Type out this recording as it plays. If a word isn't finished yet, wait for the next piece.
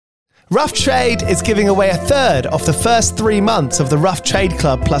Rough Trade is giving away a third of the first 3 months of the Rough Trade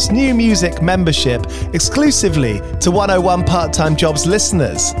Club plus new music membership exclusively to 101 Part-Time Jobs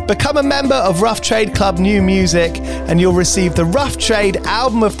listeners. Become a member of Rough Trade Club New Music and you'll receive the Rough Trade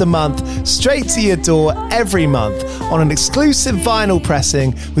Album of the Month straight to your door every month on an exclusive vinyl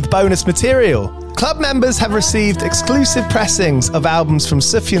pressing with bonus material. Club members have received exclusive pressings of albums from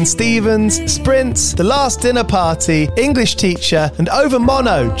Sufjan Stevens, Sprints, The Last Dinner Party, English Teacher, and Over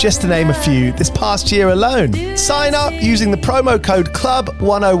Mono, just to name a few, this past year alone. Sign up using the promo code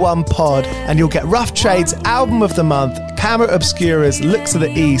CLUB101POD and you'll get Rough Trade's Album of the Month, Camera Obscura's Look to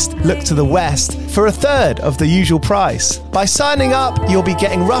the East, Look to the West for a third of the usual price. By signing up, you'll be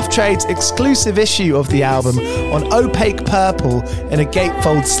getting Rough Trade's exclusive issue of the album on opaque purple in a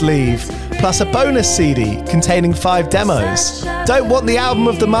gatefold sleeve, plus a bonus CD containing 5 demos. Don't want the album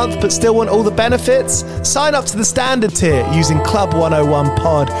of the month but still want all the benefits? Sign up to the standard tier using Club 101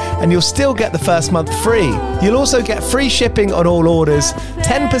 Pod and you'll still get the first month free. You'll also get free shipping on all orders,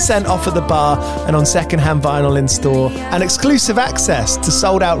 10% off at the bar and on secondhand vinyl in store, and exclusive access to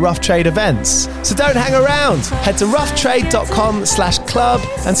sold out Rough Trade events. So don't hang around. Head to roughtrade.com/club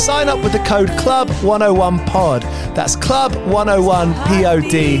and sign up with the code CLUB101POD. That's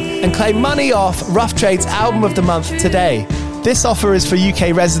CLUB101POD and claim money off Rough Trade's Album of the Month today. This offer is for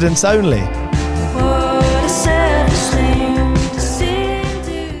UK residents only.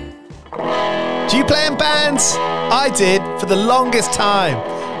 Do you play in bands? I did for the longest time.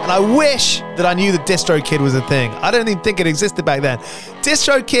 And I wish that I knew that DistroKid was a thing. I don't even think it existed back then.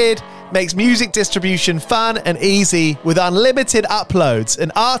 DistroKid makes music distribution fun and easy with unlimited uploads, and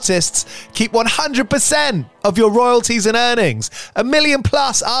artists keep 100% of your royalties and earnings. 1 million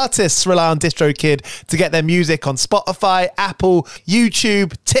plus artists rely on DistroKid to get their music on Spotify, Apple,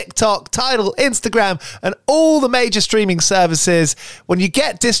 YouTube, TikTok, Tidal, Instagram, and all the major streaming services. When you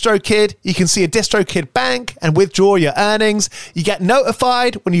get DistroKid, you can see a DistroKid bank and withdraw your earnings. You get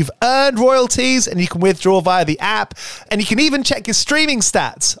notified when you've earned royalties and you can withdraw via the app. And you can even check your streaming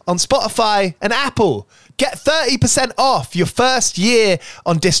stats on Spotify and Apple. Get 30% off your first year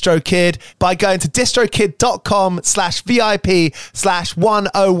on DistroKid by going to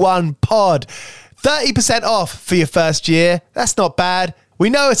distrokid.com/VIP/101pod. 30% off for your first year. That's not bad.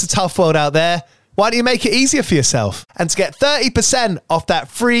 We know it's a tough world out there. Why don't you make it easier for yourself? And to get 30% off that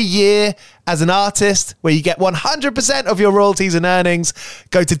free year as an artist, where you get 100% of your royalties and earnings,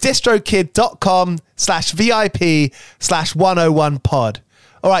 go to distrokid.com/VIP/101pod.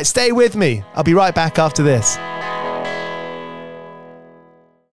 All right, stay with me. I'll be right back after this.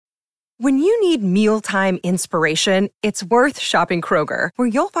 When you need mealtime inspiration, it's worth shopping Kroger, where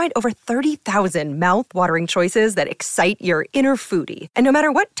you'll find over 30,000 mouth-watering choices that excite your inner foodie. And no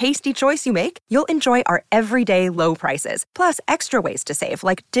matter what tasty choice you make, you'll enjoy our everyday low prices, plus extra ways to save,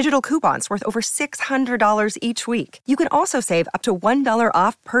 like digital coupons worth over $600 each week. You can also save up to $1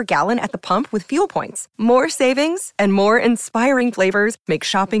 off per gallon at the pump with fuel points. More savings and more inspiring flavors make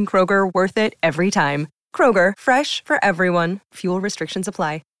shopping Kroger worth it every time. Kroger, fresh for everyone. Fuel restrictions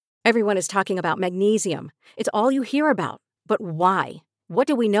apply. Everyone is talking about magnesium. It's all you hear about. But why? What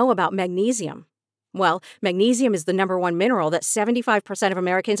do we know about magnesium? Well, magnesium is the number one mineral that 75% of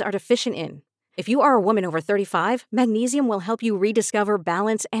Americans are deficient in. If you are a woman over 35, magnesium will help you rediscover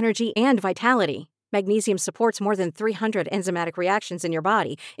balance, energy, and vitality. Magnesium supports more than 300 enzymatic reactions in your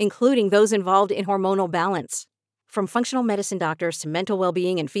body, including those involved in hormonal balance. From functional medicine doctors to mental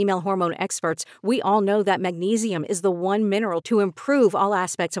well-being and female hormone experts, we all know that magnesium is the one mineral to improve all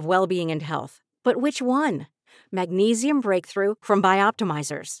aspects of well-being and health. But which one? Magnesium Breakthrough from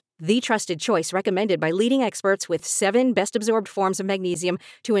Bioptimizers, the trusted choice recommended by leading experts with 7 best-absorbed forms of magnesium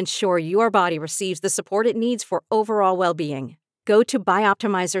to ensure your body receives the support it needs for overall well-being. Go to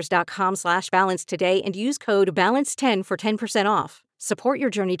bioptimizers.com/balance today and use code BALANCE10 for 10% off. Support your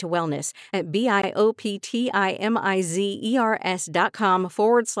journey to wellness at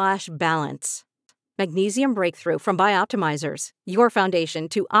bioptimizers.com/balance. Magnesium Breakthrough from Bioptimizers, your foundation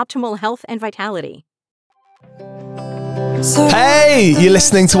to optimal health and vitality. Hey, you're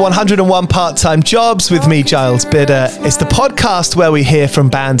listening to 101 Part-Time Jobs with me, Giles Bidder. It's the podcast where we hear from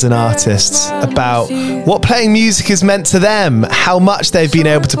bands and artists about what playing music has meant to them, how much they've been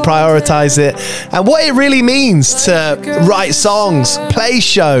able to prioritize it, and what it really means to write songs, play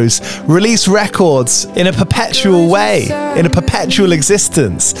shows, release records in a perpetual way, in a perpetual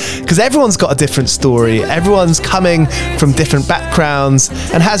existence. Because everyone's got a different story, everyone's coming from different backgrounds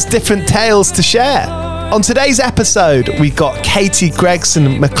and has different tales to share. On today's episode, we got Katie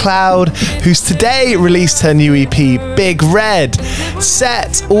Gregson-MacLeod, who's today released her new EP, Big Red,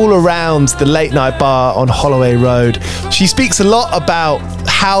 set all around the late night bar on Holloway Road. She speaks a lot about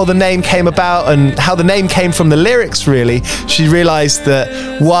how the name came about and how the name came from the lyrics, really. She realised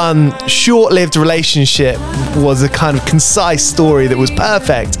that one short-lived relationship was a kind of concise story that was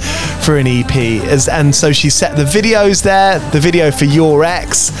perfect for an EP. And so she set the videos there, the video for Your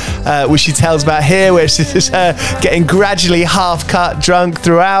Ex, which she tells about here, where she's getting gradually half-cut drunk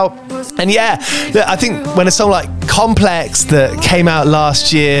throughout. And yeah, I think when a song like Complex that came out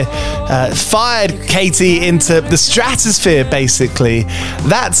last year fired Katie into the stratosphere, basically,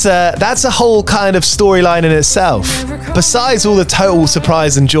 that's a whole kind of storyline in itself. Besides all the total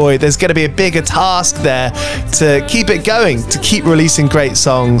surprise and joy, there's going to be a bigger task there to keep it going, to keep releasing great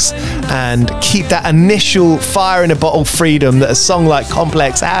songs and keep that initial fire in a bottle freedom that a song like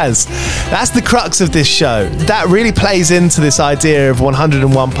Complex has. That's the crux of this show. That really plays into this idea of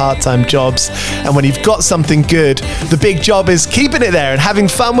 101 part-time jobs, and when you've got something good, the big job is keeping it there and having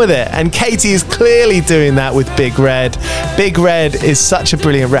fun with it, and Katie is clearly doing that with Big Red. Big Red is such a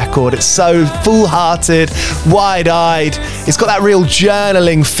brilliant record. It's so full-hearted, wide-eyed. It's got that real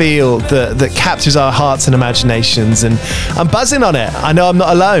journaling feel that captures our hearts and imaginations, and I'm buzzing on it. I know I'm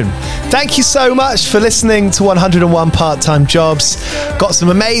not alone. Thank you so much for listening to 101 Part-Time Jobs. Got some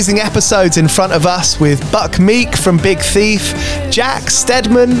amazing episodes in front of us with Buck Meek from Big Thief, Jack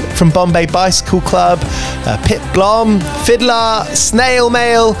Stedman from Bombay Bicycle Club, Pip Blom, Fiddler, Snail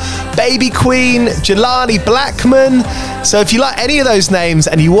Mail, Baby Queen, Jelani Blackman. So if you like any of those names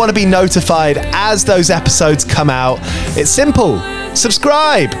and you want to be notified as those episodes come out, it's simple.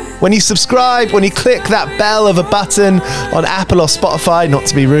 Subscribe. When you subscribe, when you click that bell of a button on Apple or Spotify, not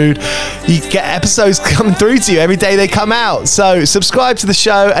to be rude, you get episodes coming through to you every day they come out. So subscribe to the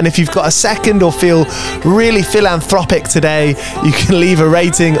show, and if you've got a second or feel really philanthropic today, you can leave a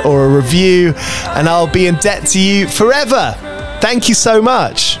rating or a review, and I'll be in debt to you forever. Thank you so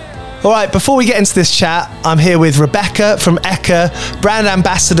much. All right, before we get into this chat, I'm here with Rebecca from Eka, brand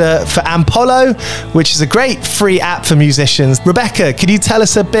ambassador for Ampolo, which is a great free app for musicians. Rebecca, could you tell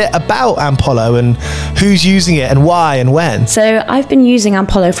us a bit about Ampolo and who's using it and why and when? So I've been using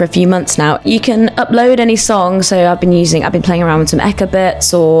Ampolo for a few months now. You can upload any song. So I've been playing around with some Eka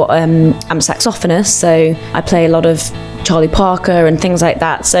bits, or I'm a saxophonist, so I play a lot of Charlie Parker and things like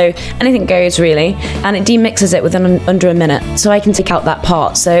that, so anything goes really, and it demixes it within under a minute, so I can take out that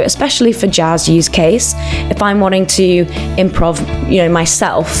part. So especially for jazz use case, if I'm wanting to improv,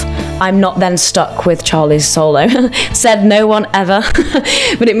 myself, I'm not then stuck with Charlie's solo. Said no one ever,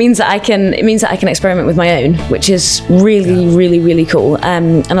 but it means that I can experiment with my own, which is really cool.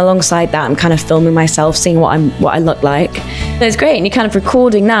 And alongside that, I'm kind of filming myself, seeing what I look like. And it's great, and you're kind of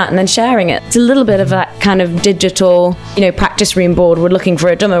recording that and then sharing it. It's a little bit of that kind of digital, practice room board. We're looking for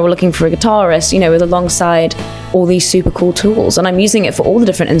a drummer, we're looking for a guitarist, with alongside all these super cool tools, and I'm using it for all the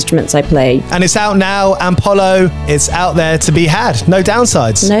different instruments I play. And it's out now, Ampolo. It's out there to be had. No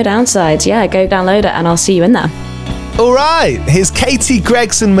downsides. No downsides. Yeah, go download it, and I'll see you in there. All right, here's Katie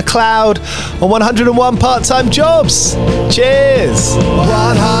Gregson-MacLeod on 101 Part-Time Jobs. Cheers.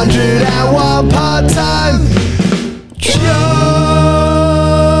 101 Part-Time Jobs.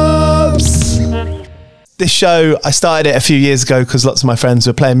 This show, I started it a few years ago because lots of my friends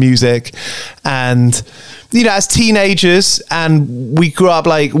were playing music, and as teenagers, and we grew up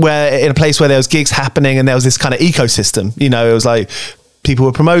in a place where there was gigs happening, and there was this kind of ecosystem. It was like people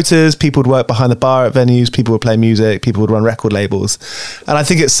were promoters, people would work behind the bar at venues, people would play music, people would run record labels. And I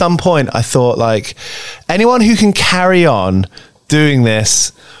think at some point I thought, anyone who can carry on doing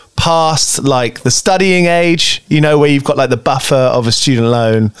this past the studying age, where you've got the buffer of a student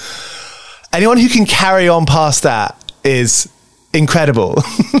loan, anyone who can carry on past that is incredible.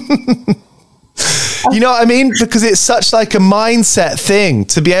 You know what I mean? Because it's such a mindset thing.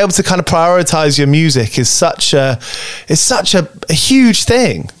 To be able to kind of prioritize your music is such a huge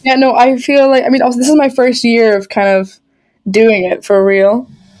thing. Yeah, no, I feel also, this is my first year of kind of doing it for real.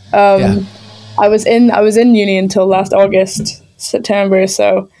 I was in uni until last August, September.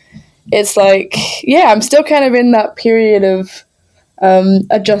 So it's I'm still kind of in that period of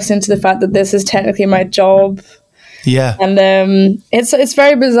adjusting to the fact that this is technically my job. Yeah. And it's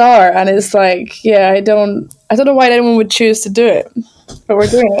very bizarre, and it's I don't know why anyone would choose to do it, but we're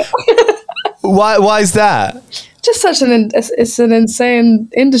doing it. Why is that? Just it's an insane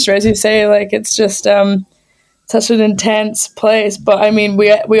industry, as you say. It's just such an intense place, but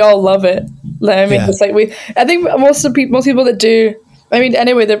we all love it. It's I think most people that do,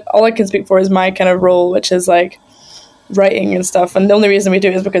 anyway, all I can speak for is my kind of role, which is writing and stuff, and the only reason we do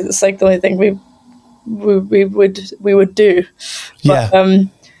it is because it's the only thing we would do. But,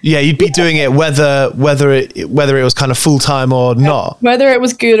 you'd be doing it whether it was kind of full-time or not, whether it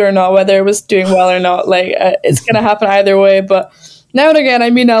was good or not, whether it was doing well or not. It's gonna happen either way. But now and again, I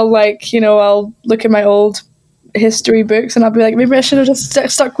mean, I'll look at my old history books and I'll be like, maybe I should have just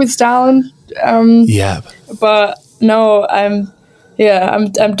stuck with Stalin. But no, I'm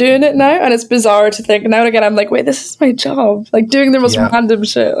doing it now, and it's bizarre to think now and again. I'm like, wait, this is my job, like doing the most random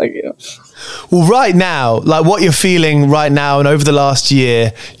shit, like, you know. Well, right now, like what you're feeling right now, and over the last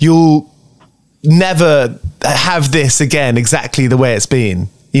year, you'll never have this again exactly the way it's been.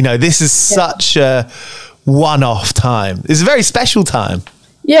 You know, this is such a one-off time. It's a very special time.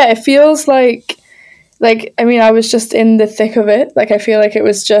 Yeah, it feels like I mean, I was just in the thick of it. Like, I feel like it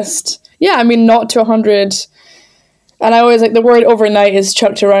was just, I mean, not to 100. And I always, like, the word overnight is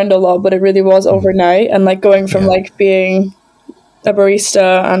chucked around a lot, but it really was overnight. And, like, going from, like, being a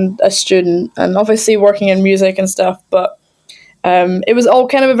barista and a student and obviously working in music and stuff, but it was all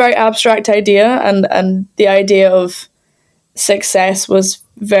kind of a very abstract idea, and the idea of success was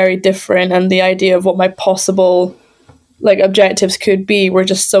very different, and the idea of what my possible, like, objectives could be were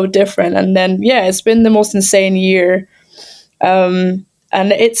just so different. And then, it's been the most insane year. And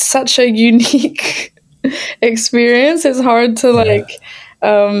it's such a unique experience. It's hard to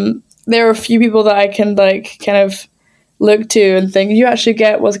there are a few people that I can like kind of look to and think you actually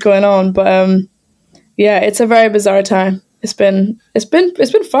get what's going on, but it's a very bizarre time. It's been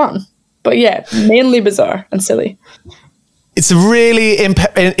fun, but mainly bizarre and silly. It's a really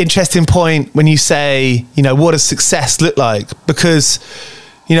interesting point when you say, you know, what does success look like? Because,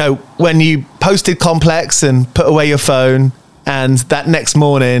 you know, when you posted Complex and put away your phone, and that next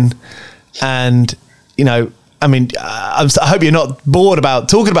morning, and, you know, I mean, I hope you're not bored about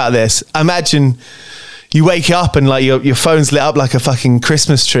talking about this. I imagine you wake up and like your phone's lit up like a fucking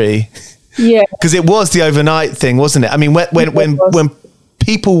Christmas tree. Yeah. Because it was the overnight thing, wasn't it? I mean, when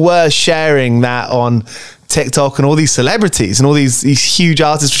people were sharing that on TikTok and all these celebrities and all these huge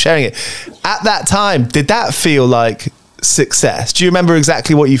artists were sharing it, at that time, did that feel like success? Do you remember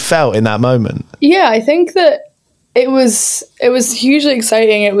exactly what you felt in that moment? Yeah, I think that it was hugely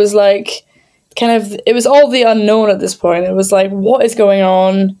exciting. It was like it was all the unknown at this point. It was like, what is going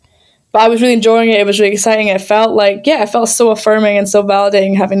on? But I was really enjoying it. It was really exciting. It felt like, it felt so affirming and so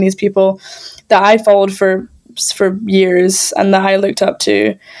validating having these people that I followed for years and that I looked up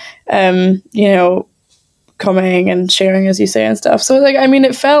to, you know, coming and sharing, as you say, and stuff. So, like, I mean,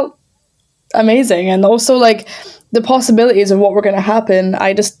 it felt amazing. And also, like, the possibilities of what were going to happen,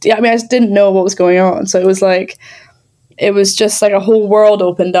 I just didn't know what was going on. So it was like, it was just like a whole world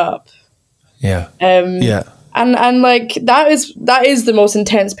opened up. Yeah. And like, that is the most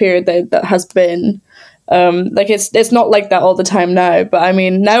intense period that has been. Like, it's not like that all the time now, but I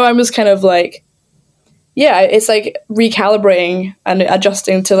mean, now I'm just kind of like, it's like recalibrating and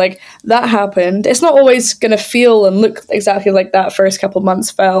adjusting to like, that happened. It's not always going to feel and look exactly like that first couple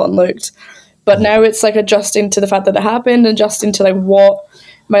months felt and looked. But now it's like adjusting to the fact that it happened, adjusting to like what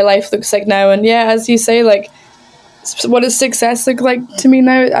my life looks like now. And as you say, like, what does success look like to me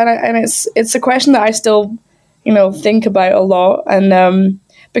now? And it's a question that I still, you know, think about a lot. And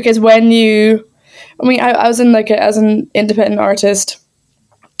because when I was in as an independent artist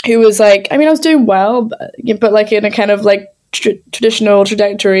who was like, I mean, I was doing well, but like in a kind of like traditional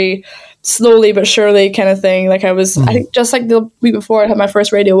trajectory, slowly but surely kind of thing. Like I was, I think just like the week before I had my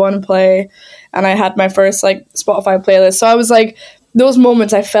first Radio 1 play and I had my first like Spotify playlist. So I was like, those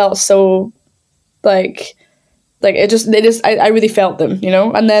moments I felt so like I really felt them, you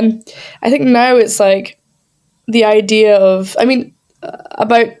know? And then I think now it's like the idea of, I mean,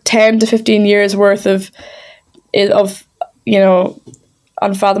 about 10 to 15 years worth of, you know,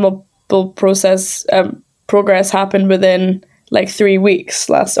 unfathomable progress happened within like 3 weeks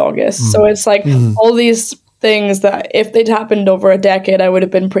last August. So it's like all these things that if they'd happened over a decade, I would have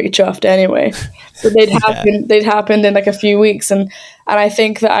been pretty chuffed anyway. But they'd happened in like a few weeks. And I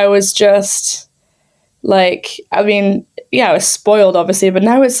think that I was just like, I mean, I was spoiled obviously, but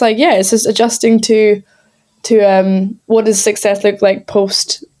now it's like, it's just adjusting to what does success look like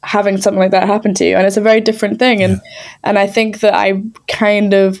post having something like that happen to you. And it's a very different thing. And I think that I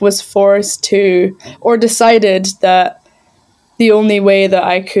kind of was forced to, or decided that the only way that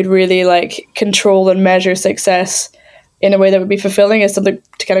I could really like control and measure success in a way that would be fulfilling is to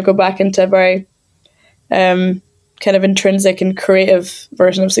kind of go back into a very kind of intrinsic and creative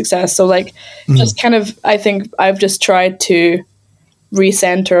version of success. So like just kind of, I think I've just tried to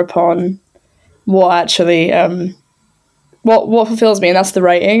recenter upon what actually what fulfills me, and that's the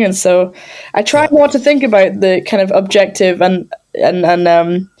writing. And so I try not to think about the kind of objective and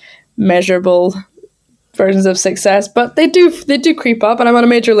measurable versions of success, but they do creep up, and I'm on a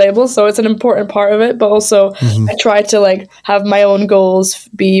major label, so it's an important part of it. But also I try to like have my own goals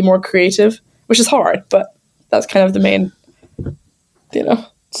be more creative, which is hard, but that's kind of the main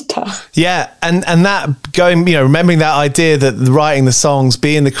it's tough. Yeah, and that going, remembering that idea that writing the songs,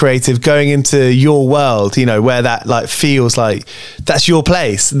 being the creative, going into your world, where that like feels like that's your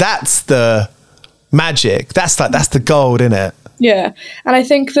place. That's the magic. That's the gold in it. Yeah, and I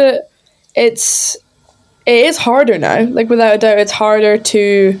think that it is harder now. Like without a doubt, it's harder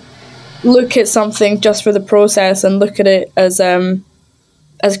to look at something just for the process and look at it as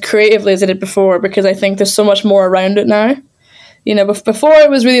creatively as I did before, because I think there's so much more around it now. Before it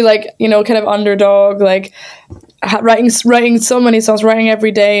was really like, kind of underdog, like writing so many songs, writing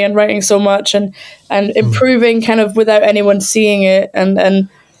every day and writing so much and improving kind of without anyone seeing it. And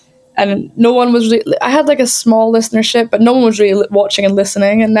no one was really, I had like a small listenership, but no one was really watching and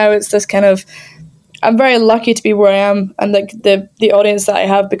listening. And now it's this kind of, I'm very lucky to be where I am. And like the audience that I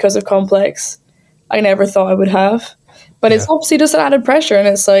have because of Complex, I never thought I would have. But it's obviously just an added pressure. And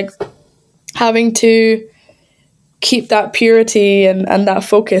it's like having to keep that purity and that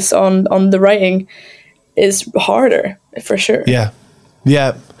focus on the writing is harder for sure. Yeah.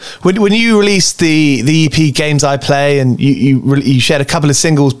 When you released the EP Games I Play, and you shared a couple of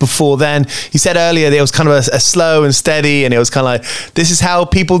singles before then, you said earlier that it was kind of a slow and steady, and it was kind of like, this is how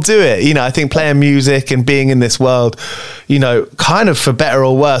people do it. I think playing music and being in this world, kind of for better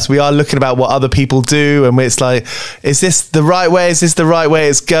or worse, we are looking about what other people do, and it's like, is this the right way? Is this the right way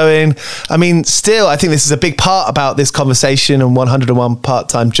it's going? I mean, still, I think this is a big part about this conversation and 101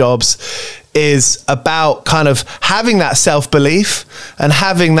 Part-Time Jobs is about kind of having that self-belief and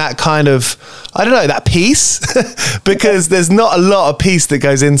having that kind of, I don't know, that peace, because there's not a lot of peace that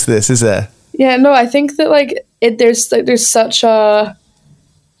goes into this, is there? Yeah, no, I think that there's such a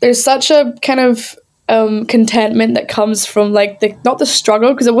kind of contentment that comes from like not the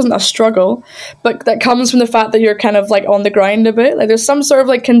struggle, because it wasn't a struggle, but that comes from the fact that you're kind of like on the grind a bit. Like there's some sort of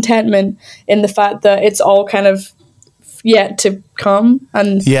like contentment in the fact that it's all kind of yet to come,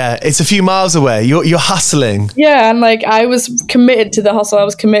 and it's a few miles away. You're hustling. Yeah, and like I was committed to the hustle. I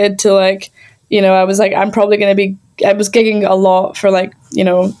was committed to like, I was like, I'm probably going to be. I was gigging a lot for like,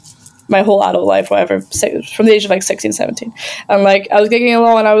 my whole adult life, whatever, from the age of like 16, 17, and like I was gigging a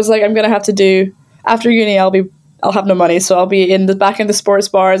lot, and I was like, I'm going to have to do after uni. I'll have no money, so I'll be back in the sports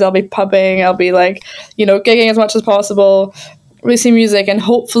bars. I'll be pubbing. I'll be like, gigging as much as possible, releasing music, and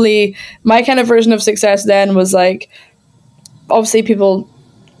hopefully my kind of version of success then was like, obviously people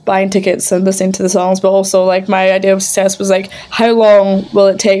buying tickets and listening to the songs, but also like my idea of success was like, how long will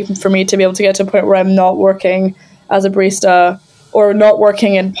it take for me to be able to get to a point where I'm not working as a barista or not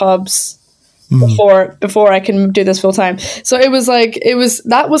working in pubs before I can do this full time. So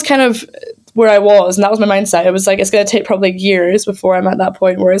that was kind of where I was, and that was my mindset. It was like, it's going to take probably years before I'm at that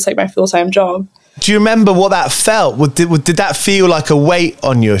point where it's like my full-time job. Do you remember what that felt? Did that feel like a weight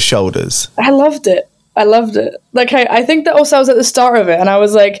on your shoulders? I loved it. Like, I think that also I was at the start of it, and I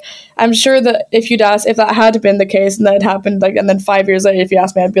was like, I'm sure that if you'd asked, if that had been the case and that had happened, like, and then 5 years later, if you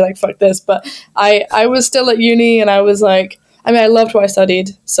asked me, I'd be like, fuck this. But I was still at uni, and I was like, I mean, I loved what I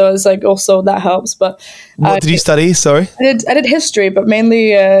studied, so it's like also that helps. But what did you study? Sorry, I did history, but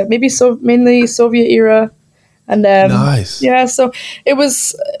mainly mainly Soviet era. And nice. Yeah, so it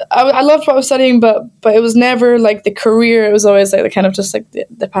was. I loved what I was studying, but it was never like the career. It was always like the kind of just like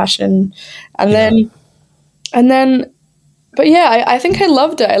the passion, and then, but yeah, I think I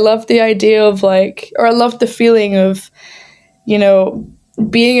loved it. I loved the idea of like, or I loved the feeling of,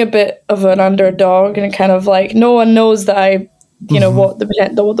 being a bit of an underdog and kind of like no one knows that I, what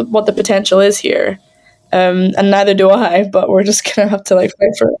the potential is here, and neither do I. But we're just gonna have to like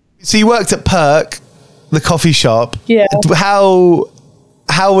fight for it. So you worked at Perk, the coffee shop. Yeah.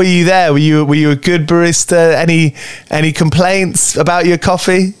 How were you there? Were you a good barista? Any complaints about your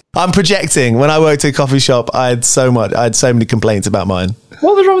coffee? I'm projecting. When I worked at a coffee shop, I had so many complaints about mine.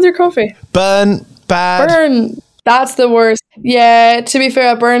 What was wrong with your coffee? Bad. That's the worst. Yeah, to be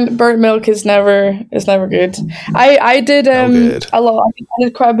fair, burnt milk is never good. I did a lot. I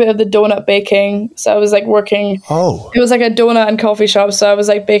did quite a bit of the donut baking. So I was like working. Oh. It was like a donut and coffee shop. So I was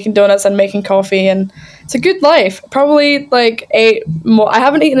like baking donuts and making coffee, and it's a good life. Probably like I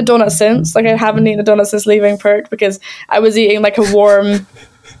haven't eaten a donut since. Like I haven't eaten a donut since leaving Perk, because I was eating like a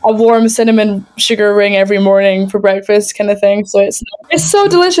warm cinnamon sugar ring every morning for breakfast kind of thing. So it's so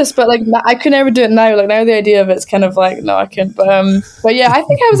delicious, but like I could never do it now. Like now the idea of it's kind of like, no, I can't. But yeah, I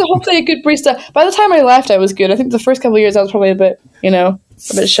think I was hopefully a good barista. By the time I left, I was good. I think the first couple of years I was probably a bit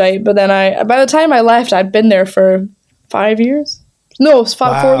shite. But then by the time I left, I'd been there for 5 years. No, it's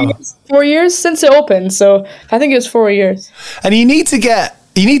 4 years. 4 years since it opened. So I think it was 4 years. And you need to get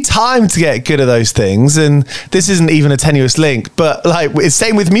you need time to get good at those things, and this isn't even a tenuous link, but like it's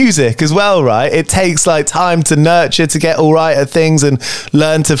same with music as well, right? It takes like time to nurture, to get all right at things and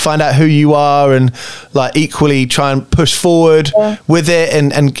learn to find out who you are, and like equally try and push forward with it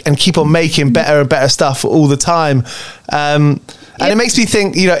and keep on making better and better stuff all the time. And it makes me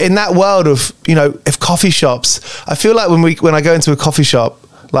think, you know, in that world of, you know, if coffee shops, I feel like when I go into a coffee shop,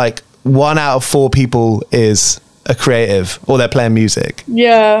 like 1 out of 4 people is a creative, or they're playing music.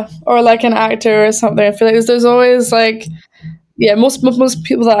 Yeah, or like an actor or something. I feel like there's always like, most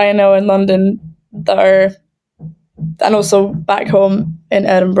people that I know in London that are, and also back home in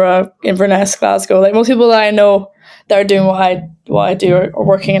Edinburgh, Inverness, Glasgow, like most people that I know that are doing what I do, or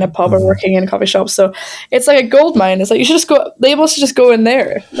working in a pub or working in a coffee shop. So it's like a gold mine. It's like you should just go. Labels should just go in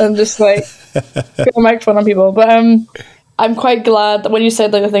there and just like put a microphone on people. But I'm quite glad that when you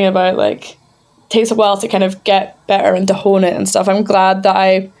said like the thing about like takes a while to kind of get better and to hone it and stuff. I'm glad that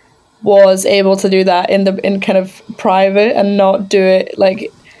I was able to do that in kind of private and not do it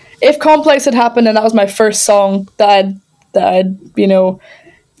like, if Complex had happened and that was my first song that I'd you know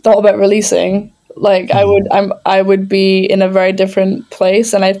thought about releasing, like I would be in a very different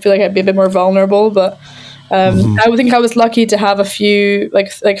place, and I feel like I'd be a bit more vulnerable. But I would think I was lucky to have a few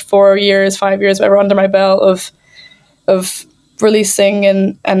like 4 years, 5 years, whatever, under my belt of releasing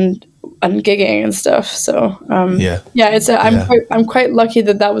and gigging and stuff. So I'm quite lucky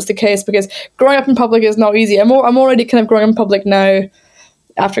that was the case, because growing up in public is not easy. I'm already kind of growing in public now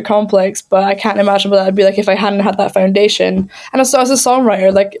after Complex, but I can't imagine what that'd be like if I hadn't had that foundation. And also as a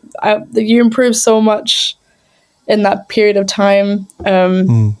songwriter, like you improve so much in that period of time.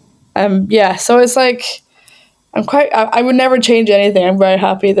 So it's like I would never change anything. I'm very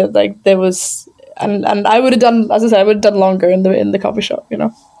happy that like there was, and I would have done, as I said, I would have done longer in the coffee shop, you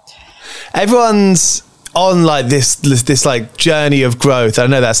know. Everyone's on like this like journey of growth. I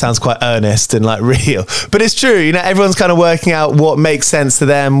know that sounds quite earnest and like real, but it's true. You know, everyone's kind of working out what makes sense to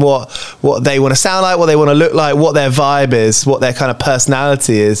them, what they want to sound like, what they want to look like, what their vibe is, what their kind of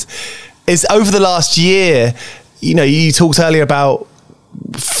personality is. Over the last year, you know, you talked earlier about,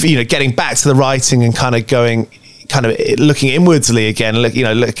 you know, getting back to the writing and kind of looking inwardsly again,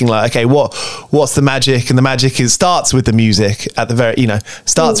 looking like, okay, what's the magic? And the magic starts with the music at the very,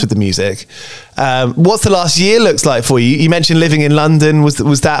 with the music. What's the last year looks like for you? You mentioned living in London. Was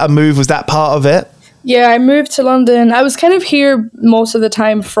that a move? Was that part of it? Yeah, I moved to London. I was kind of here most of the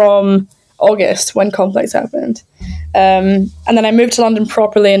time from August when Complex happened. And then I moved to London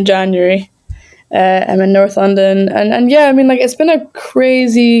properly in January. I'm in North London, and yeah, I mean, like, it's been a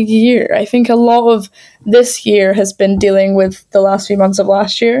crazy year. I think a lot of this year has been dealing with the last few months of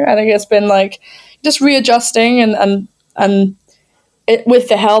last year. I think it's been like just readjusting and it, with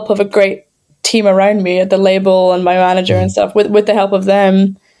the help of a great team around me at the label and my manager and stuff, with the help of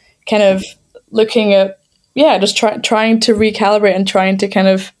them, kind of looking at just trying to recalibrate and trying to kind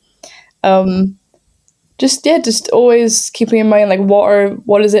of just always keeping in mind, like,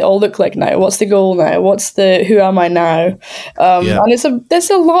 what does it all look like now? What's the goal now? Who am I now? And there's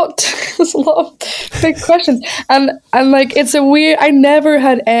a lot of big questions, and like, it's a weird. I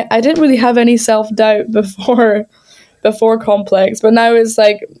didn't really have any self-doubt before Complex, but now it's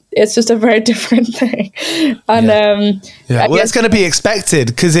like, it's just a very different thing. And well, that's going to be expected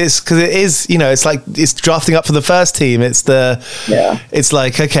because it is, it's like, it's drafting up for the first team. It's it's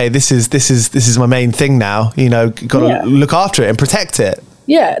like, okay, this is my main thing now, got to look after it and protect it.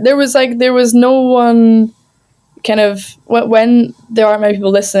 There was no one kind of, when there aren't many people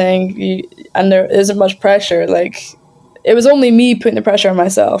listening and there isn't much pressure, like, it was only me putting the pressure on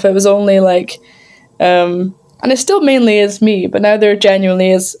myself. It was only like, and it still mainly is me, but now there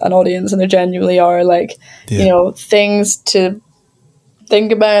genuinely is an audience, and there genuinely are, like, things to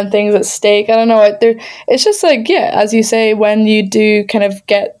think about and things at stake. I don't know. It's just like, as you say, when you do kind of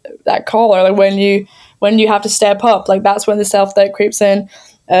get that call, or like when you have to step up, like, that's when the self-doubt creeps in.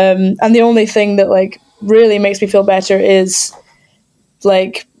 And the only thing that, like, really makes me feel better is,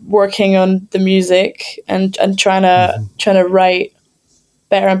 like, working on the music and trying to write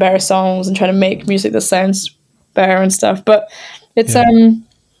better and better songs and trying to make music that sounds better and stuff. But it's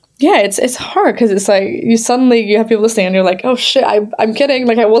it's hard because it's like you have people listening and you're like, oh shit, I'm kidding,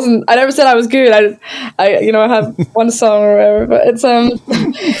 like, I never said I was good, I have one song or whatever. But it's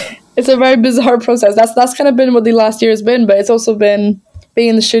it's a very bizarre process. That's kind of been what the last year has been, but it's also been being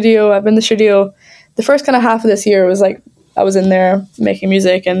in the studio. I've been in the studio the first kind of half of this year. Was like I was in there making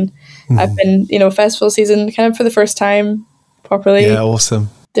music, and I've been festival season kind of for the first time properly. Awesome.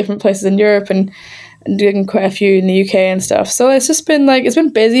 Different places in Europe and doing quite a few in the UK and stuff. So it's just been like, it's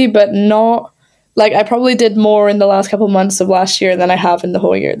been busy, but not like I probably did more in the last couple of months of last year than I have in the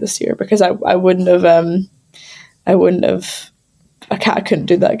whole year this year, because I couldn't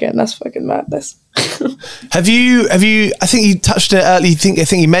do that again. That's fucking madness. Have you, I think you touched it earlier, I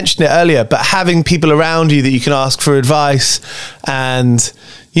think you mentioned it earlier, but having people around you that you can ask for advice and,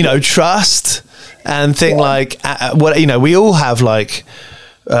 you know, trust and thing like, what, you know, we all have like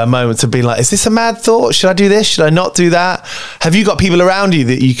moments of being like, is this a mad thought? Should I do this? Should I not do that? Have you got people around you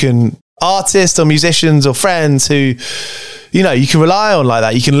that you can, artists or musicians or friends who, you know, you can rely on like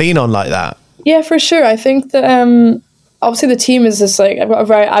that, you can lean on like that? Yeah, for sure. I think that, obviously the team is just like,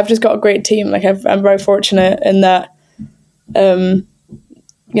 I've just got a great team. Like I'm very fortunate in that, you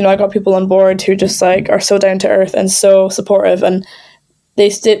know, I got people on board who just like are so down to earth and so supportive, and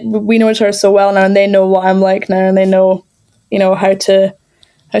we know each other so well now, and they know what I'm like now, and they know, you know, how to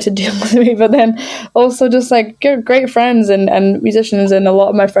deal with me. But then also just like great friends and musicians, and a lot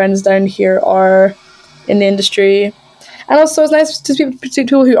of my friends down here are in the industry. And also it's nice to speak to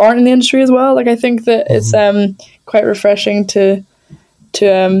people who aren't in the industry as well. Like I think that it's quite refreshing to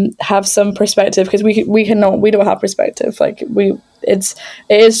have some perspective, because we don't have perspective. Like it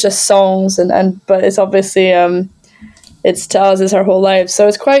is just songs and but it's obviously it's to us, it's our whole life. So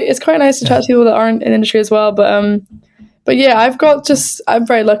it's quite nice to chat to people that aren't in the industry as well. But yeah, I'm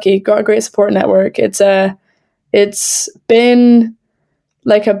very lucky, got a great support network. It's been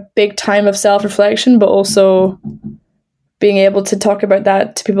like a big time of self-reflection, but also being able to talk about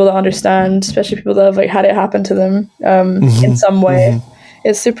that to people that understand, especially people that have like had it happen to them in some way.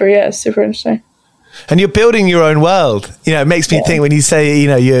 It's super interesting. And you're building your own world. You know, it makes me think when you say, you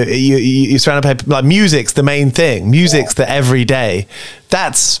know, you're surrounded by, like, music's the main thing. Music's the everyday.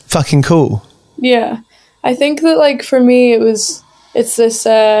 That's fucking cool. Yeah. I think that, like, for me, it's this,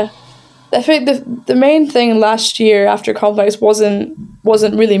 I think the main thing last year after Complex wasn't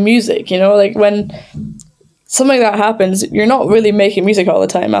really music, you know, like when something like that happens, you're not really making music all the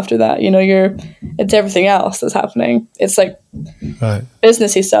time after that, you know, it's everything else that's happening. It's like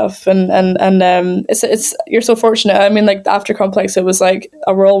businessy stuff and it's you're so fortunate. I mean, like after Complex, it was like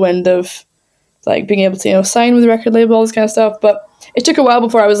a whirlwind of like being able to, you know, sign with a record label, all this kind of stuff. But it took a while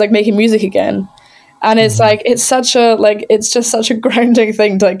before I was like making music again. And it's like, it's just such a grounding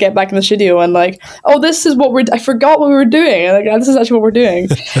thing to like get back in the studio and like, oh, this is what I forgot what we were doing. And, like, this is actually what we're doing.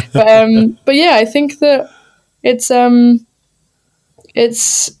 But yeah, I think that it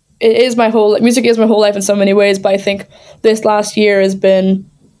is my whole, like, music is my whole life in so many ways. But I think this last year has been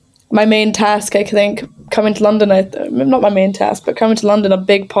my main task. I think coming to London, not my main task, but coming to London, a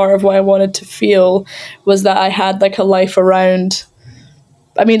big part of what I wanted to feel was that I had like a life around.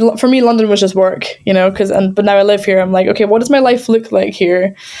 I mean, for me, London was just work, you know, but now I live here. I'm like, okay, what does my life look like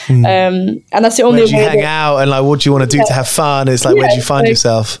here? And that's the only way. Where do you hang out, and like, what do you want to do to have fun? It's like, where do you find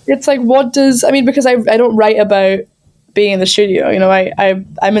yourself? It's like, because I don't write about being in the studio, you know,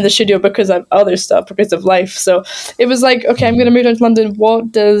 I'm in the studio because of other stuff, because of life. So it was like, okay, I'm going to move down to London.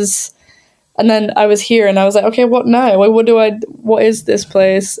 And then I was here and I was like, okay, what now? What is this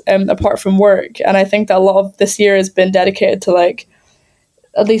place apart from work? And I think that a lot of this year has been dedicated to like,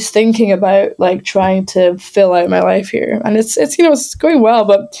 at least thinking about like trying to fill out my life here. And it's you know, it's going well,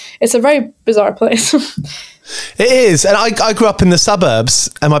 but it's a very bizarre place. It is. And I grew up in the suburbs,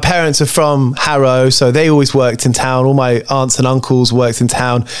 and my parents are from Harrow, so they always worked in town. All my aunts and uncles worked in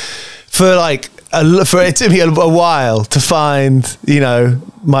town. For it took me a while to find, you know,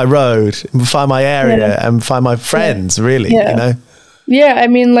 my road, and find my area, and find my friends, really, you know? Yeah, I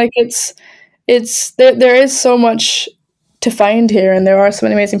mean, like there is so much to find here, and there are so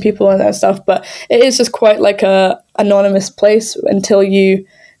many amazing people and that stuff, but it is just quite like a anonymous place until you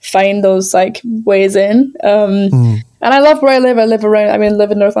find those like ways in. And I love where I live. I live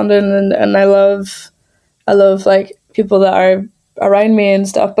in North London, and I love like people that are around me and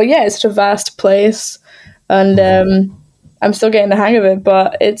stuff. But yeah, it's such a vast place, and I'm still getting the hang of it.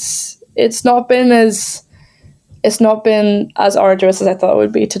 But it's not been as arduous as I thought it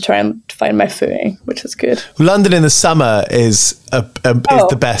would be to try and find my footing, which is good. London in the summer is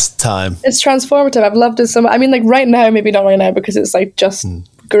the best time. It's transformative. I've loved it so much. I mean, like right now, maybe not right now because it's like just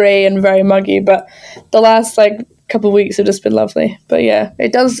grey and very muggy, but the last like couple of weeks have just been lovely. But yeah,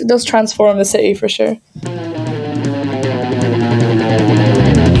 it does transform the city for sure. 101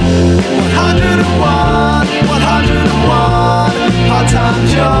 part-time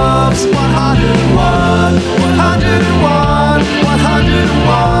jobs, 101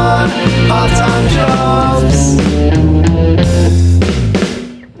 part-time jobs.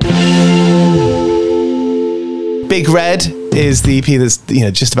 Big Red is the EP that's, you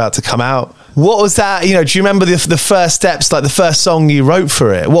know, just about to come out. What was that? You know, do you remember the first steps, like the first song you wrote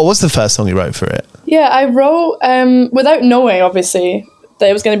for it? What was the first song you wrote for it? Yeah, I wrote, without knowing, obviously, that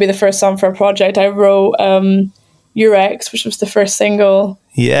it was going to be the first song for a project, I wrote Your Ex, which was the first single.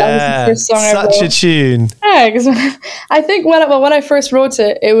 Yeah, that was the first song I wrote. Such a tune. Yeah, because I think when I first wrote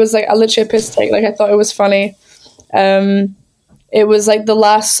it, it was like literally a piss take. Like, I thought it was funny. It was like the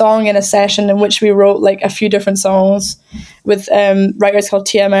last song in a session in which we wrote like a few different songs with writers called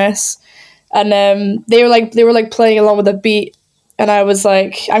TMS. And they were like playing along with the beat, and I was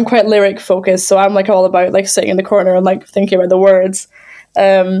like, I'm quite lyric focused, so I'm like all about like sitting in the corner and like thinking about the words.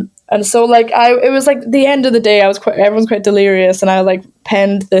 And so like it was like the end of the day, everyone's quite delirious, and I like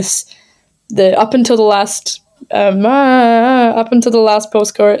penned the up until the last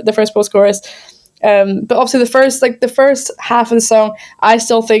post chorus, the first post chorus. But obviously the first half of the song, I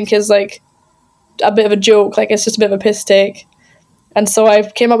still think is like a bit of a joke, like it's just a bit of a piss take. And so I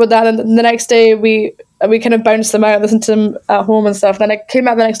came up with that, and the next day we kind of bounced them out, listened to them at home and stuff. And then I came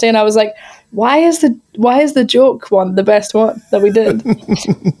out the next day and I was like, why is the joke one the best one that we did?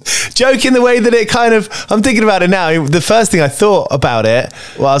 Joke in the way that it kind of, I'm thinking about it now. The first thing I thought about it,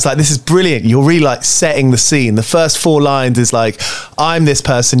 well, I was like, this is brilliant. You're really like setting the scene. The first 4 lines is like, I'm this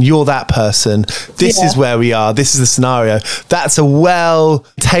person, you're that person. This is where we are. This is the scenario. That's a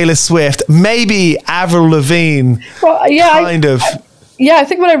Taylor Swift, maybe Avril Lavigne kind of. I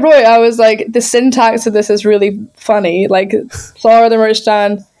think when I wrote it, I was like, the syntax of this is really funny. Like, Flora the Merch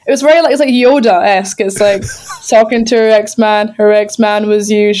Stand. It was very like, it's like Yoda-esque. It's like talking to her ex-man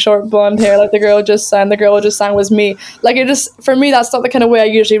was you, short blonde hair, like the girl just sang was me. Like, it just, for me, that's not the kind of way I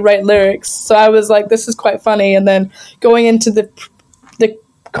usually write lyrics. So I was like, this is quite funny. And then going into the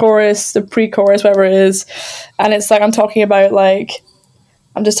chorus, the pre-chorus, whatever it is, and it's like, I'm just talking about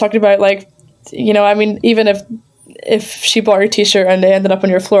like, you know, I mean, even if she bought your t-shirt and it ended up on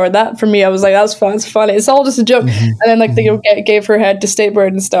your floor, that for me, I was like, that was fun, it's funny, it's all just a joke. And then like they gave her head to Statebird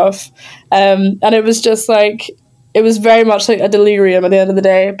and stuff, and it was just like, it was very much like a delirium at the end of the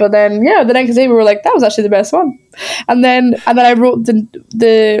day. But then the next day we were like, that was actually the best one. And then I wrote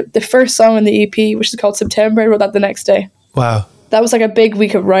the first song in the EP, which is called September. I wrote that the next day. Wow, that was like a big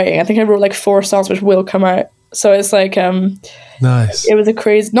week of writing. I think I wrote like 4 songs which will come out. So it's like nice. It was a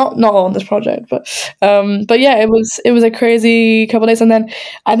crazy, not all on this project, but yeah, it was a crazy couple of days. And then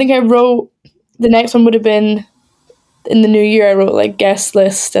I think I wrote, the next one would have been in the new year. I wrote like guest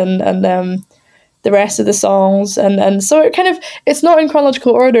list and the rest of the songs, and so it kind of, it's not in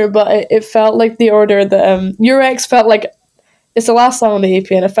chronological order, but it felt like the order that Your Ex felt like it's the last song on the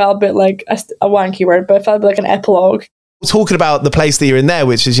EP, and it felt a bit like a wanky word, but it felt a bit like an epilogue. Talking about the place that you're in there,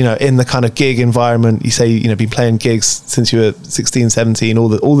 which is, you know, in the kind of gig environment, you say, you know, been playing gigs since you were 16, 17, all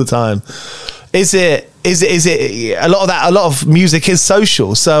the time. Is it a lot of music is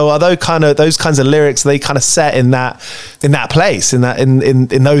social? So are those kinds of lyrics, are they kind of set in that place, in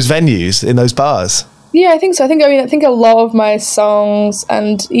those venues, in those bars? Yeah, I think so. I think a lot of my songs,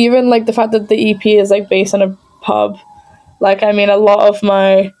 and even like the fact that the EP is like based on a pub, like, I mean, a lot of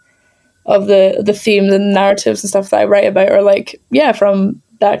the themes and narratives and stuff that I write about are like, from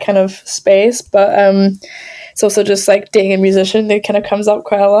that kind of space. But it's also just like being a musician, it kind of comes up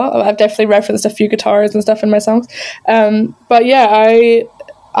quite a lot. I've definitely referenced a few guitars and stuff in my songs. But yeah,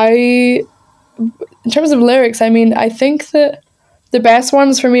 I in terms of lyrics, I mean, I think that the best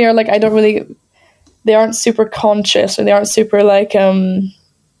ones for me are like, they aren't super conscious, or they aren't super like kind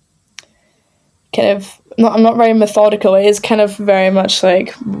of, I'm not very methodical. It is kind of very much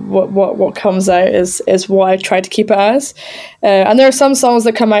like what comes out is what I try to keep it as. And there are some songs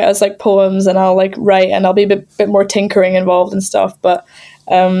that come out as like poems, and I'll like write, and I'll be a bit more tinkering involved and stuff. But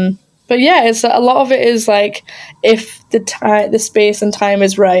yeah, it's a lot of it is like, if the space and time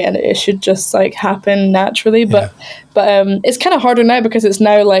is right, and it should just like happen naturally. But it's kind of harder now, because it's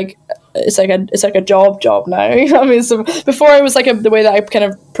now like, it's like a job now. You know what I mean? So before it was like the way that I kind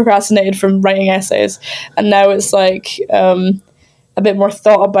of procrastinated from writing essays, and now it's like a bit more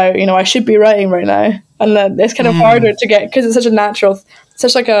thought about, you know, I should be writing right now, and then it's kind of harder to get, because it's such a natural,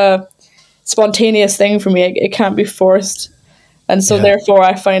 such like a spontaneous thing for me. It can't be forced, and so therefore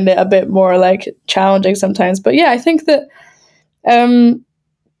I find it a bit more like challenging sometimes. But yeah, I think that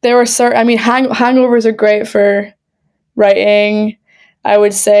there were certain, I mean, hangovers are great for writing. I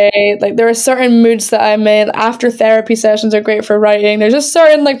would say, like, there are certain moods that I'm in. After therapy sessions are great for writing. There's just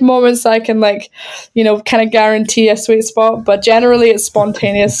certain like moments I can, like, you know, kind of guarantee a sweet spot, but generally it's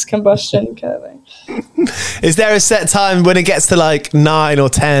spontaneous combustion kind of thing. Is there a set time when it gets to like 9 or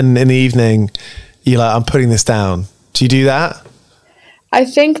 10 in the evening, you're like, I'm putting this down? Do you do that? I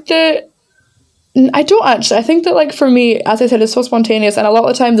think that I don't actually. I think that, like, for me, as I said, it's so spontaneous, and a lot of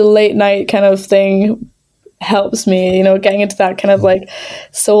the time the late night kind of thing helps me, you know, getting into that kind of like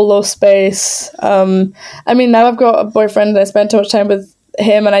solo space. I mean, now I've got a boyfriend that I spend too much time with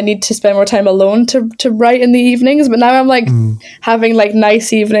him, and I need to spend more time alone to write in the evenings, but now I'm like having like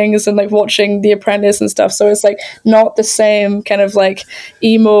nice evenings and like watching The Apprentice and stuff, so it's like not the same kind of like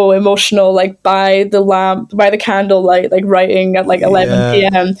emo emotional like by the candlelight like writing at like 11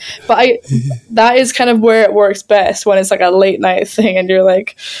 p.m. but that is kind of where it works best, when it's like a late night thing and you're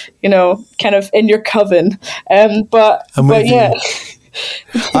like, you know, kind of in your coven. But yeah.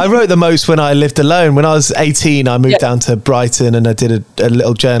 I wrote the most when I lived alone. When I was 18, I moved down to Brighton, and I did a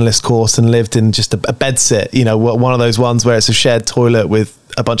little journalist course and lived in just a bedsit, you know, one of those ones where it's a shared toilet with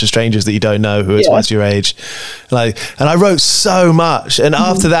a bunch of strangers that you don't know who are twice your age. And I wrote so much. And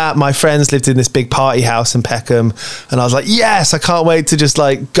after that, my friends lived in this big party house in Peckham, and I was like, yes, I can't wait to just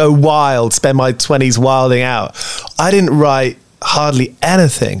like go wild, spend my 20s wilding out. I didn't write hardly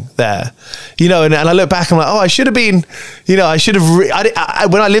anything there, you know, and I look back and I'm like, oh, I should have been, you know, I should have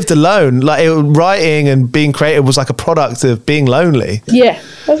when I lived alone, like writing and being creative was like a product of being lonely. Yeah,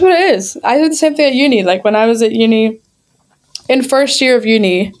 that's what it is. I did the same thing at uni. Like when I was at uni, in first year of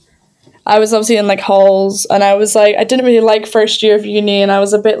uni, I was obviously in like halls, and I was like, I didn't really like first year of uni, and I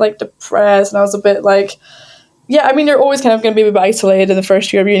was a bit like depressed, and I was a bit like, yeah, I mean, you're always kind of going to be a bit isolated in the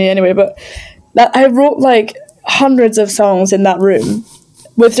first year of uni anyway, but that I wrote like hundreds of songs in that room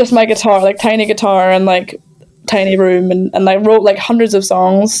with just my guitar, like tiny guitar and like tiny room, and I wrote like hundreds of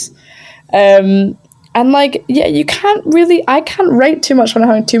songs, and like, yeah, I can't write too much when I'm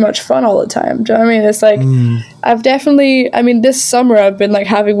having too much fun all the time. Do you know what I mean? It's like I've definitely, I mean, this summer I've been like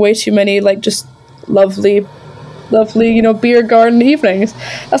having way too many like just lovely, you know, beer garden evenings.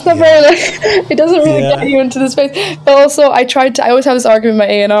 That's not very like, it doesn't really get you into the space. But also I always have this argument with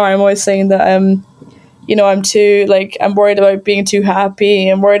my A&R. I'm always saying that you know, I'm worried about being too happy.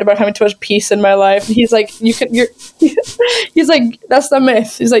 I'm worried about having too much peace in my life. And he's like, he's like, that's the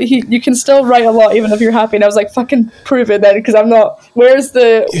myth. He's like, you can still write a lot even if you're happy. And I was like, fucking prove it then, because I'm not. Where's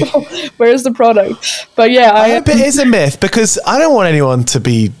the product? But yeah, I hope it is a myth, because I don't want anyone to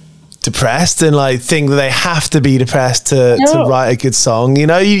be depressed and like think that they have to be depressed to write a good song. You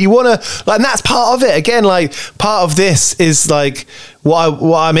know, you want to, like, and that's part of it. Again, like, part of this is like what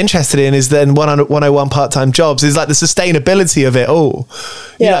I'm interested in is then 101 part-time jobs is like the sustainability of it all.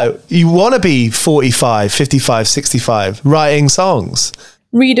 You know, you want to be 45, 55, 65 writing songs.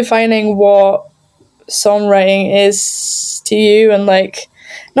 Redefining what songwriting is to you, and like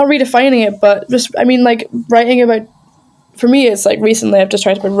not redefining it, but just, I mean, like writing about, for me, it's like recently I've just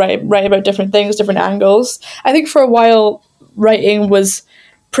tried to write about different things, different angles. I think for a while, writing was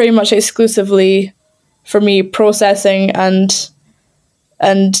pretty much exclusively for me processing and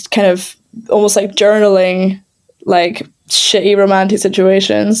kind of almost like journaling like shitty romantic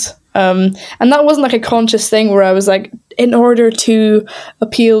situations. And that wasn't like a conscious thing where I was like, in order to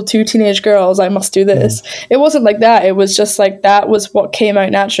appeal to teenage girls, I must do this. It wasn't like that. It was just like, that was what came out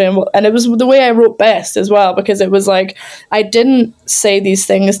naturally. And it was the way I wrote best as well, because it was like, I didn't say these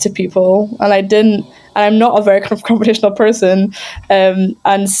things to people, and I'm not a very computational person.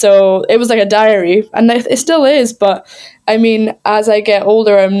 And so it was like a diary, and it still is. But I mean, as I get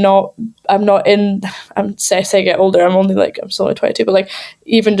older, say get older, I'm still only 22, but like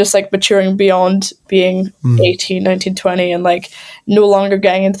even just like maturing beyond being 18, 19, 20, and like no longer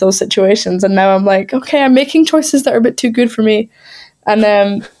getting into those situations. And now I'm like, okay, I'm making choices that are a bit too good for me. And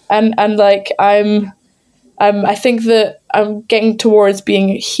like I think that I'm getting towards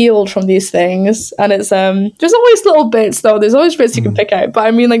being healed from these things, and it's there's always little bits though. There's always bits you can pick out, but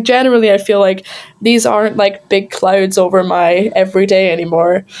I mean, like generally, I feel like these aren't like big clouds over my everyday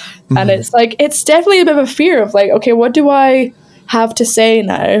anymore, and it's like it's definitely a bit of a fear of like, okay, what do I have to say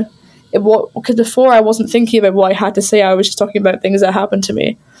now? Because before I wasn't thinking about what I had to say. I was just talking about things that happened to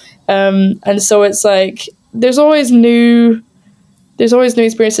me, and so it's like there's always new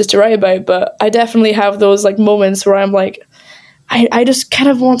experiences to write about, but I definitely have those like moments where I'm like, I just kind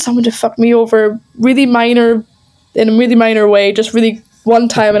of want someone to fuck me over in a really minor way, just really one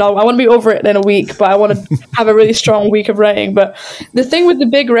time, and I want to be over it in a week, but I want to have a really strong week of writing. But the thing with the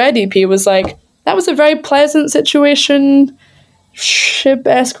Big Red EP was like, that was a very pleasant situation,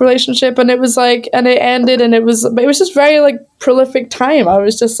 ship-esque relationship, and it was like, and it ended, and it was just very like prolific time. I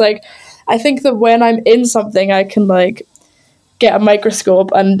was just like, I think that when I'm in something, I can like get a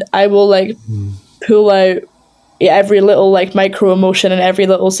microscope and I will like pull out every little like micro emotion and every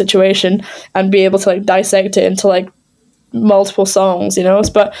little situation and be able to like dissect it into like multiple songs, you know.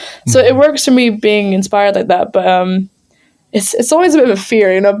 But so it works for me being inspired like that, but it's always a bit of a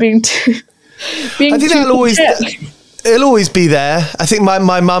fear, you know, being too I think it'll always be there. I think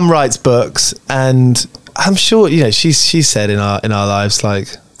my mum writes books, and I'm sure, you know, she said in our lives, like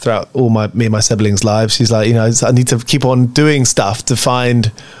throughout all me and my siblings' lives, she's like, you know, I need to keep on doing stuff to find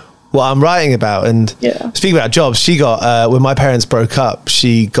what I'm writing about. And speaking about jobs, she got when my parents broke up,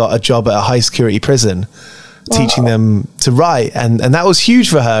 she got a job at a high security prison. Teaching them to write, and that was huge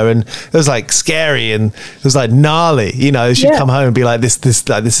for her, and it was like scary, and it was like gnarly, you know. She'd come home and be like, this is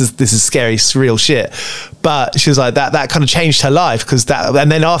scary, surreal shit. But she was like, that kind of changed her life, because that,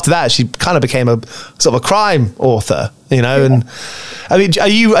 and then after that she kind of became a sort of a crime author, you know. And I mean, are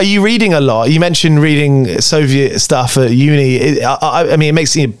you reading a lot? You mentioned reading Soviet stuff at uni. I mean, it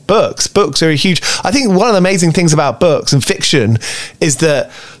makes books are a huge, I think one of the amazing things about books and fiction is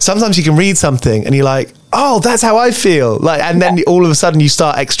that sometimes you can read something and you're like, oh, that's how I feel. Like, and then all of a sudden you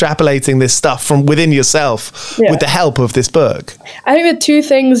start extrapolating this stuff from within yourself with the help of this book. I think the two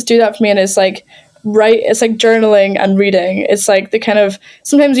things do that for me, and it's like it's like journaling and reading. It's like the kind of,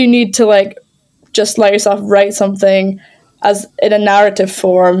 sometimes you need to like just let yourself write something as in a narrative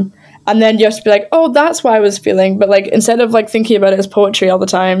form, and then you have to be like, oh, that's what I was feeling. But like, instead of like thinking about it as poetry all the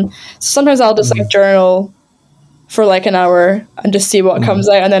time, sometimes I'll just like journal for like an hour and just see what comes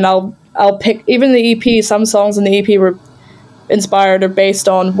out, and then I'll pick, even the EP, some songs in the EP were inspired or based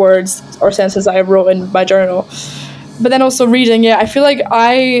on words or sentences I wrote in my journal. But then also reading, I feel like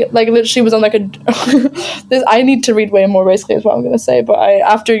I like literally was on like I need to read way more, basically, is what I'm going to say. But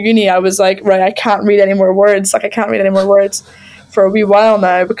after uni, I was like, right, I can't read any more words. Like, I can't read any more words for a wee while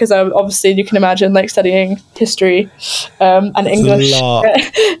now, because obviously you can imagine like studying history and English.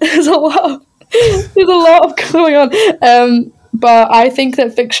 There's a lot. There's a lot going on. But I think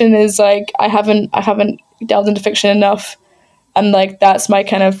that fiction is like, I haven't delved into fiction enough, and like that's my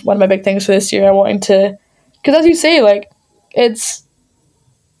kind of one of my big things for this year. I'm wanting to, because as you say, like it's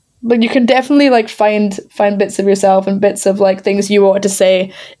like you can definitely like find bits of yourself and bits of like things you wanted to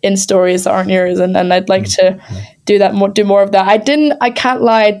say in stories that aren't yours, and I'd like to do more of that. I can't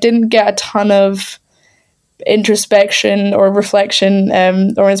lie, I didn't get a ton of introspection or reflection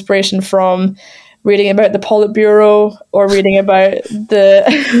or inspiration from reading about the Politburo or reading about the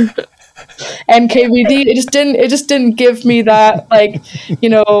NKVD. It just didn't give me that, like, you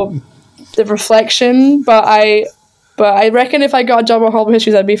know, the reflection. But I reckon if I got a job at Hollywood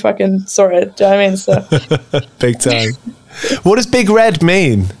Histories, I'd be fucking sorted. Do you know what I mean? So big time. What does Big Red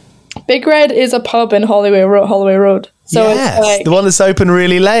mean? Big Red is a pub in Holloway Road. So yes, it's like, the one that's open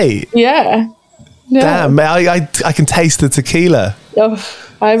really late. Yeah. Damn, I can taste the tequila. Oh,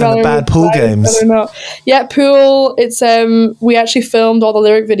 and the bad pool games. Yeah, pool. It's we actually filmed all the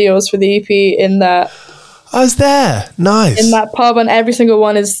lyric videos for the EP in that. I was there. Nice. In that pub, and every single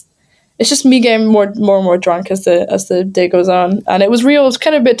one it's just me getting more and more drunk as the day goes on, and it was real. It was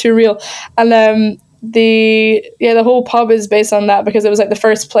kind of a bit too real, and the whole pub is based on that, because it was like the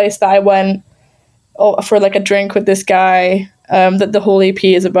first place that I went for like a drink with this guy. That the whole EP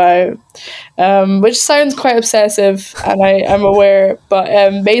is about, which sounds quite obsessive, and I'm aware, but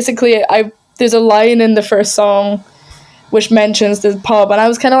basically there's a line in the first song which mentions the pub, and I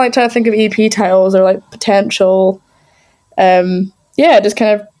was kind of like trying to think of EP titles or like potential, just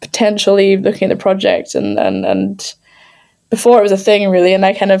kind of potentially looking at the project, and before it was a thing really, and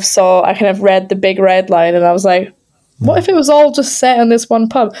I kind of read the Big Red line, and I was like, what if it was all just set in this one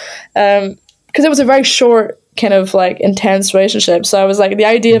pub, because it was a very short kind of like intense relationship, so I was like, the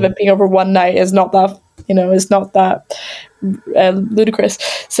idea of it being over one night is not that, you know, is not that ludicrous.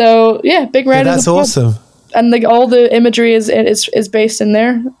 So yeah, Big Red. That's awesome. And like all the imagery is based in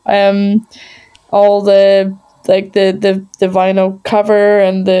there. All the like the vinyl cover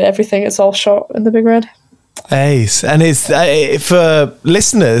and the everything, it's all shot in the Big Red. Ace. And it's for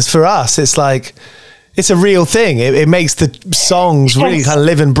listeners, for us, it's like, it's a real thing. It makes the songs really kind of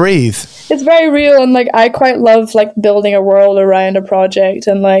live and breathe. It's very real, and like I quite love like building a world around a project,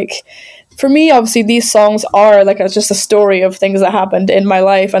 and like for me, obviously these songs are like just a story of things that happened in my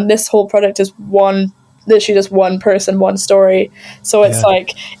life, and this whole project is literally just one person, one story. So it's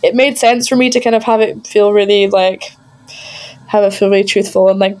like, it made sense for me to kind of have it feel really truthful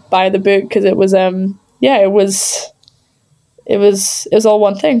and like by the book, because it was it was all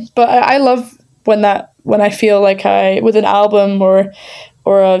one thing. But I love when I feel like with an album or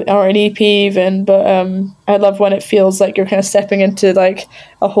an EP even, but I love when it feels like you're kind of stepping into like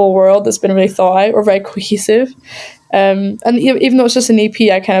a whole world that's been really thought out or very cohesive. And even though it's just an EP,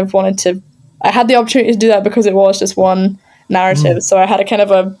 I had the opportunity to do that because it was just one narrative. So I had a kind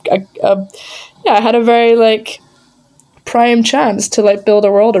of I had a very like prime chance to like build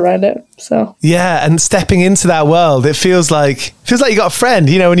a world around it. So yeah, and stepping into that world, it feels like you got a friend.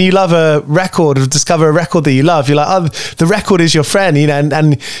 You know, when you love a record or discover a record that you love, you're like, oh, the record is your friend. You know,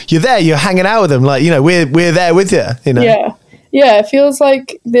 and you're there, you're hanging out with them. Like, you know, we're there with you. You know. Yeah. It feels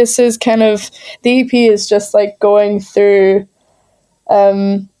like this is kind of the EP is just like going through,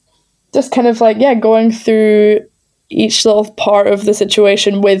 just kind of like going through each little part of the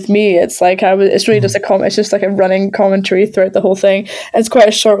situation with me. It's like it's really just it's just like a running commentary throughout the whole thing. And it's quite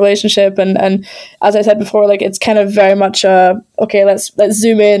a short relationship, and as I said before, like it's kind of very much okay, let's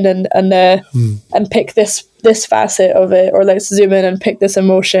zoom in and pick this facet of it, or let's zoom in and pick this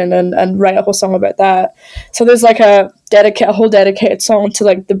emotion and write a whole song about that. So there's like a whole dedicated song to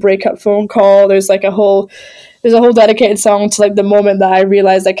like the breakup phone call. There's a whole dedicated song to like the moment that I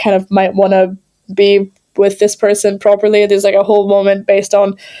realized I kind of might want to be with this person properly. There's like a whole moment based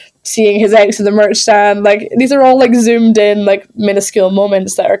on seeing his ex in the merch stand. Like these are all like zoomed in, like minuscule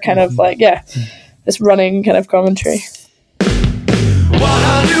moments that are kind of like this running kind of commentary. 101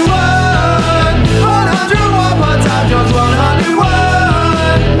 part-time jobs, 101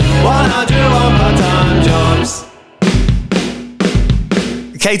 part-time jobs.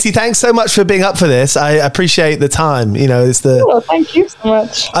 Katie, thanks so much for being up for this. I appreciate the time. You know, thank you so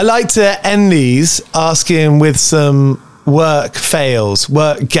much. I like to end these asking with some work fails,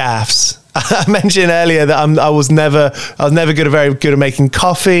 work gaffes. I mentioned earlier that I was never very good at making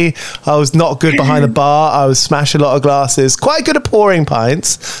coffee. I was not good behind the bar. I was smash a lot of glasses. Quite good at pouring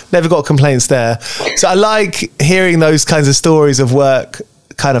pints. Never got complaints there. So I like hearing those kinds of stories of work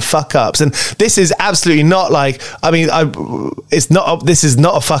kind of fuck ups, and this is absolutely not like, this is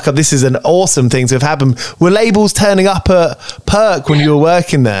not a fuck up. This is an awesome thing to have happened. Were labels turning up at Perk when you were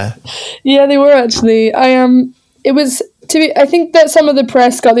working there? Yeah, they were actually. I think that some of the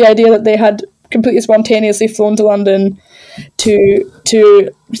press got the idea that they had completely spontaneously flown to London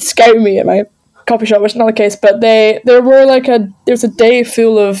to scout me at my coffee shop, which is not the case. But there's a day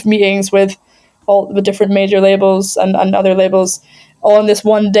full of meetings with all the different major labels and other labels, all on this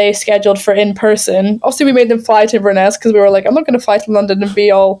one day scheduled for in person. Obviously, we made them fly to Inverness because we were like, I'm not going to fly to London and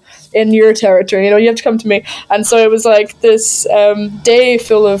be all in your territory. You know, you have to come to me. And so it was like this day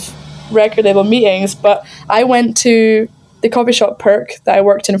full of record label meetings. But I went to the coffee shop Perk that I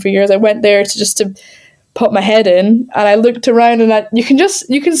worked in for years. I went there to put my head in, and I looked around, and you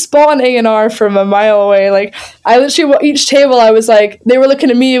can spot an A&R from a mile away. Like I literally, each table, I was like, they were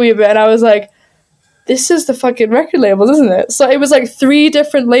looking at me a wee bit, and I was like, this is the fucking record labels, isn't it? So it was like 3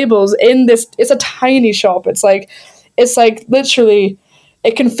 different labels in this. It's a tiny shop. It's like literally,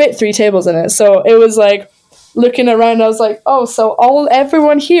 it can fit 3 tables in it. So it was like looking around, I was like, oh, so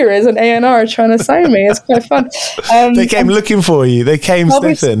everyone here is an A&R trying to sign me. It's quite fun. They came looking for you. They came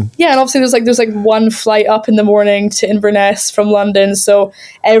sniffing. Yeah, and obviously there's like one flight up in the morning to Inverness from London, so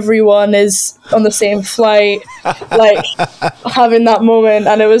everyone is on the same flight, like having that moment.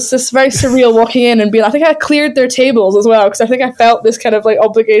 And it was just very surreal walking in and being, I think I cleared their tables as well, because I think I felt this kind of like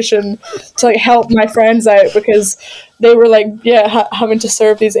obligation to like help my friends out, because they were like, having to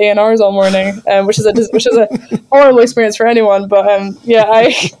serve these A&Rs all morning, which is a horrible experience for anyone. But I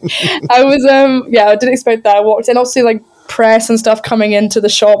was I didn't expect that. I walked in, obviously like press and stuff coming into the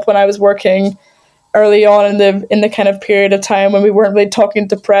shop when I was working early on in the kind of period of time when we weren't really talking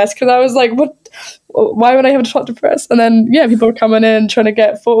to press, because I was like, what? Why would I have to talk to press? And then people were coming in trying to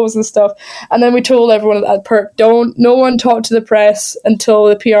get photos and stuff, and then we told everyone at Perk, no one talk to the press until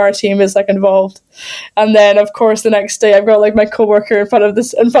the PR team is like involved. And then of course the next day I've got like my coworker in front of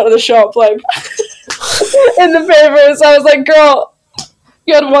the shop, like in the papers. I was like, girl,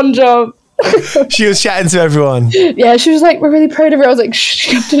 you had one job. She was chatting to everyone. Yeah, she was like, we're really proud of her. I was like, shh,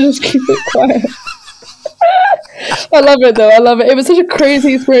 you have to just keep it quiet. I love it though. I love it. It was such a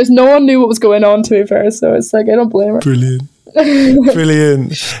crazy experience. No one knew what was going on, to be fair. So it's like, I don't blame her. Brilliant.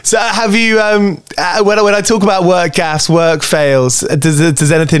 Brilliant. So have you, when I talk about work gaffes, work fails,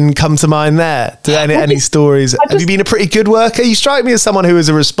 does anything come to mind there? Any stories? Have you been a pretty good worker? You strike me as someone who is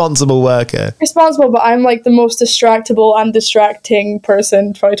a responsible worker. Responsible, but I'm like the most distractible and distracting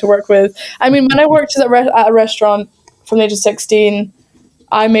person probably to work with. I mean, when I worked at a restaurant from the age of 16,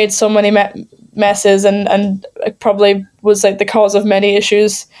 I made so many messes and it probably was like the cause of many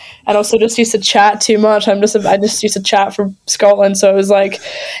issues, and also just used to chat too much. I just used to chat for Scotland, so it was like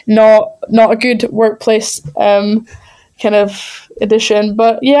not a good workplace kind of addition.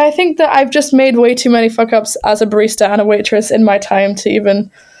 But yeah, I think that I've just made way too many fuck ups as a barista and a waitress in my time to even,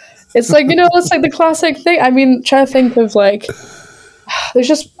 it's like, it's like the classic thing. I mean, trying to think of like,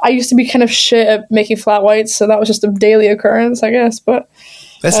 I used to be kind of shit at making flat whites, so that was just a daily occurrence, I guess. But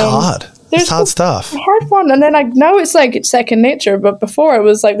that's hard. It's hard stuff. Hard one, and then now it's like it's second nature. But before it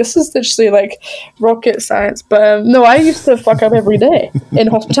was like this is literally like rocket science. But no, I used to fuck up every day in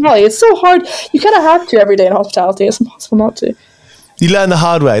hospitality. It's so hard. You kind of have to every day in hospitality. It's impossible not to. You learn the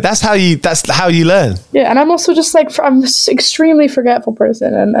hard way. That's how you learn. Yeah, and I'm also just like I'm an extremely forgetful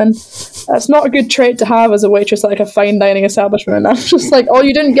person, and that's not a good trait to have as a waitress at like a fine dining establishment. And I'm just like, oh,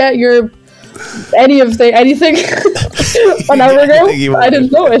 you didn't get your anything an hour ago? I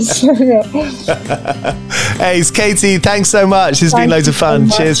didn't notice. Yeah. Hey, it's Katie. Thanks so much. It's been loads of fun.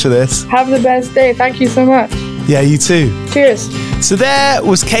 Cheers for this. Have the best day. Thank you so much. Yeah, you too. Cheers. So there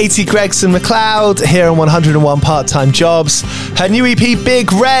was Katie Gregson-MacLeod here on 101 Part-Time Jobs. Her new EP,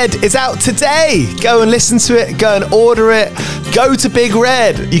 Big Red, is out today. Go and listen to it. Go and order it. Go to Big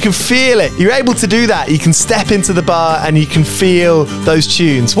Red. You can feel it. You're able to do that. You can step into the bar and you can feel those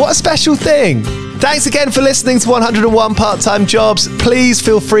tunes. What a special thing. Thanks again for listening to 101 Part-Time Jobs. Please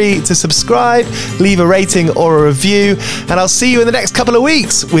feel free to subscribe, leave a rating or a review, and I'll see you in the next couple of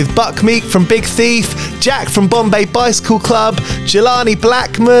weeks with Buckmeat from Big Thief, Jack from Bombay Bicycle Club, Jelani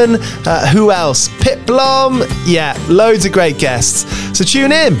Blackman, who else? Pip Blom. Yeah, loads of great guests. So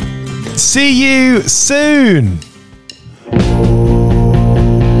tune in. See you soon.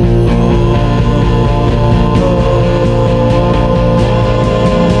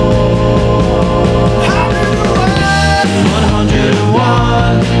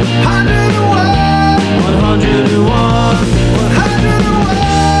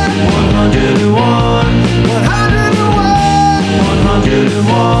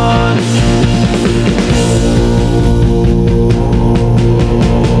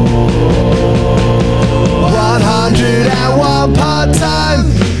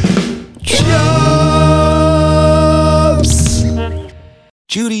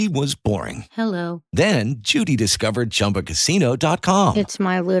 Judy was boring. Hello. Then Judy discovered ChumbaCasino.com. It's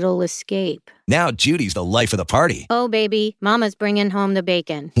my little escape. Now Judy's the life of the party. Oh, baby, mama's bringing home the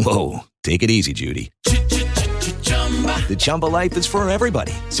bacon. Whoa, take it easy, Judy. The Chumba life is for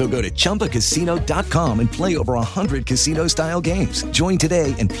everybody. So go to ChumbaCasino.com and play over 100 casino-style games. Join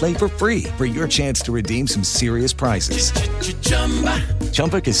today and play for free for your chance to redeem some serious prizes.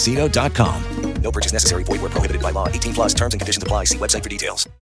 ChumbaCasino.com. No purchase necessary. Void where prohibited by law. 18+ terms and conditions apply. See website for details.